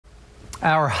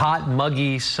Our hot,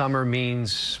 muggy summer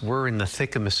means we're in the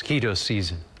thick of mosquito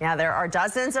season. Yeah, there are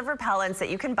dozens of repellents that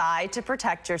you can buy to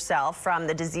protect yourself from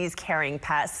the disease-carrying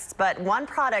pests. But one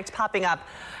product popping up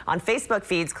on Facebook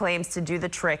feeds claims to do the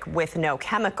trick with no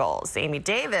chemicals. Amy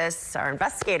Davis, our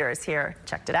investigator, is here.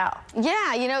 Checked it out.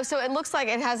 Yeah, you know, so it looks like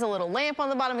it has a little lamp on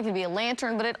the bottom. It can be a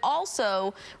lantern, but it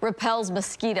also repels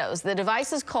mosquitoes. The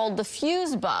device is called the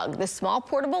Fuze Bug. This small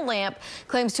portable lamp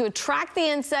claims to attract the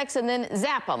insects and then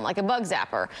zap them like a bug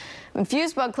zapper. And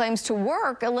Fuze Bug claims to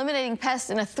work, eliminating pests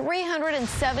in a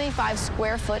 375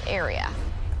 square foot area.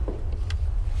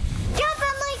 Jump,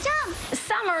 Emily, jump!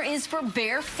 Summer is for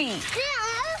bare feet.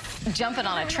 Yeah. Jumping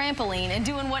on a trampoline and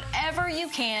doing whatever you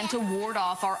can to ward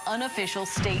off our unofficial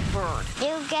state bird.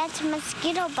 You get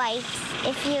mosquito bites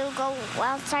if you go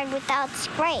outside without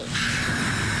spray.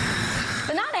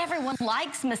 But not everyone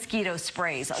likes mosquito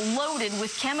sprays loaded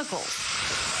with chemicals,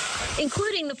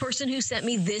 including the person who sent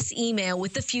me this email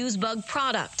with the Fuze Bug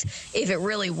product. If it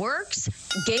really works,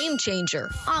 game changer.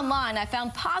 Online, I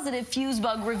found positive Fuze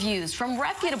Bug reviews from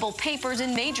reputable papers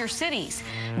in major cities,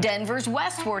 Denver's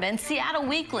Westward and Seattle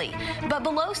Weekly. But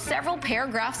below several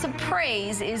paragraphs of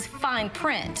praise is fine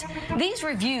print. These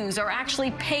reviews are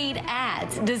actually paid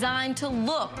ads designed to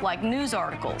look like news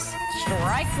articles.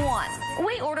 Strike one.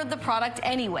 We ordered the product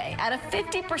anyway at a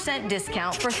 50%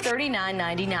 discount for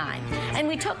 $39.99. And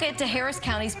we took it to Harris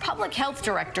County's public health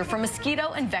director for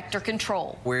mosquito and vector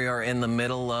control. We are in the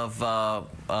middle of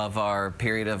our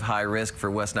period of high risk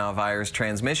for West Nile virus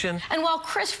transmission. And while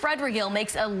Chris Frederigill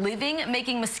makes a living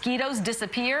making mosquitoes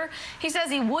disappear, he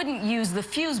says he wouldn't use the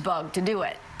Fuze Bug to do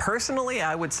it. Personally,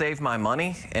 I would save my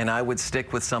money, and I would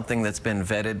stick with something that's been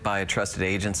vetted by a trusted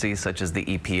agency, such as the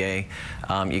EPA.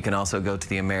 You can also go to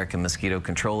the American Mosquito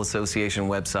Control Association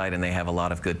website, and they have a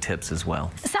lot of good tips as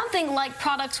well. Something like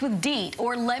products with DEET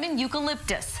or lemon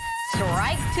eucalyptus.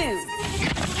 Strike two.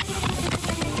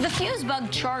 The Fuze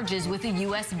Bug charges with a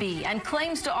USB and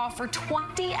claims to offer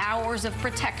 20 hours of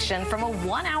protection from a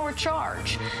 1-hour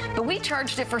charge. But we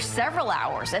charged it for several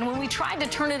hours, and when we tried to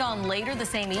turn it on later the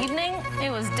same evening, it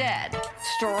was dead.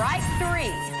 Strike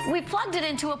three. We plugged it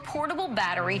into a portable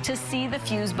battery to see the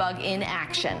Fuze Bug in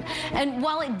action. And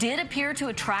while it did appear to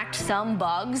attract some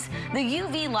bugs, the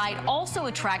UV light also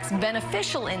attracts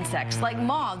beneficial insects like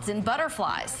moths and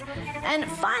butterflies. And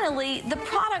finally, the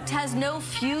product has no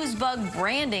Fuze Bug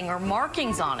branding or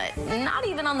markings on it, not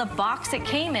even on the box it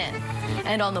came in.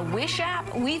 And on the Wish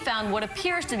app, we found what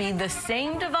appears to be the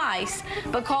same device,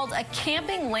 but called a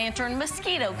camping lantern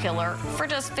mosquito killer for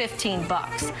just 15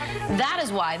 bucks. That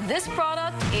is why this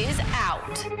product is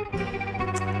out.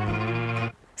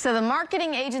 So the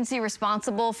marketing agency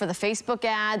responsible for the Facebook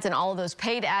ads and all of those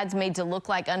paid ads made to look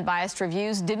like unbiased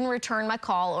reviews didn't return my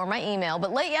call or my email.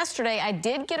 But late yesterday, I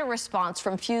did get a response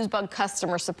from Fuze Bug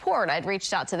customer support. I'd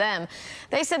reached out to them.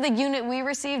 They said the unit we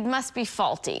received must be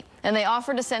faulty, and they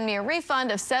offered to send me a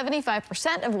refund of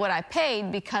 75% of what I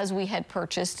paid because we had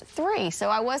purchased 3. So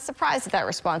I was surprised at that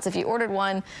response. If you ordered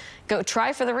one, go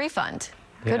try for the refund.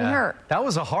 Couldn't hurt. That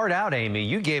was a hard out, Amy.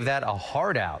 You gave that a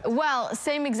hard out. Well,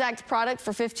 same exact product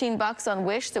for 15 bucks on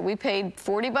Wish that we paid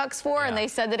 40 bucks for, and they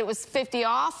said that it was 50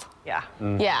 off. Yeah.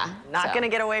 Yeah. Not going to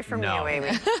get away from you,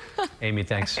 Amy. Amy,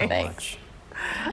 thanks so much.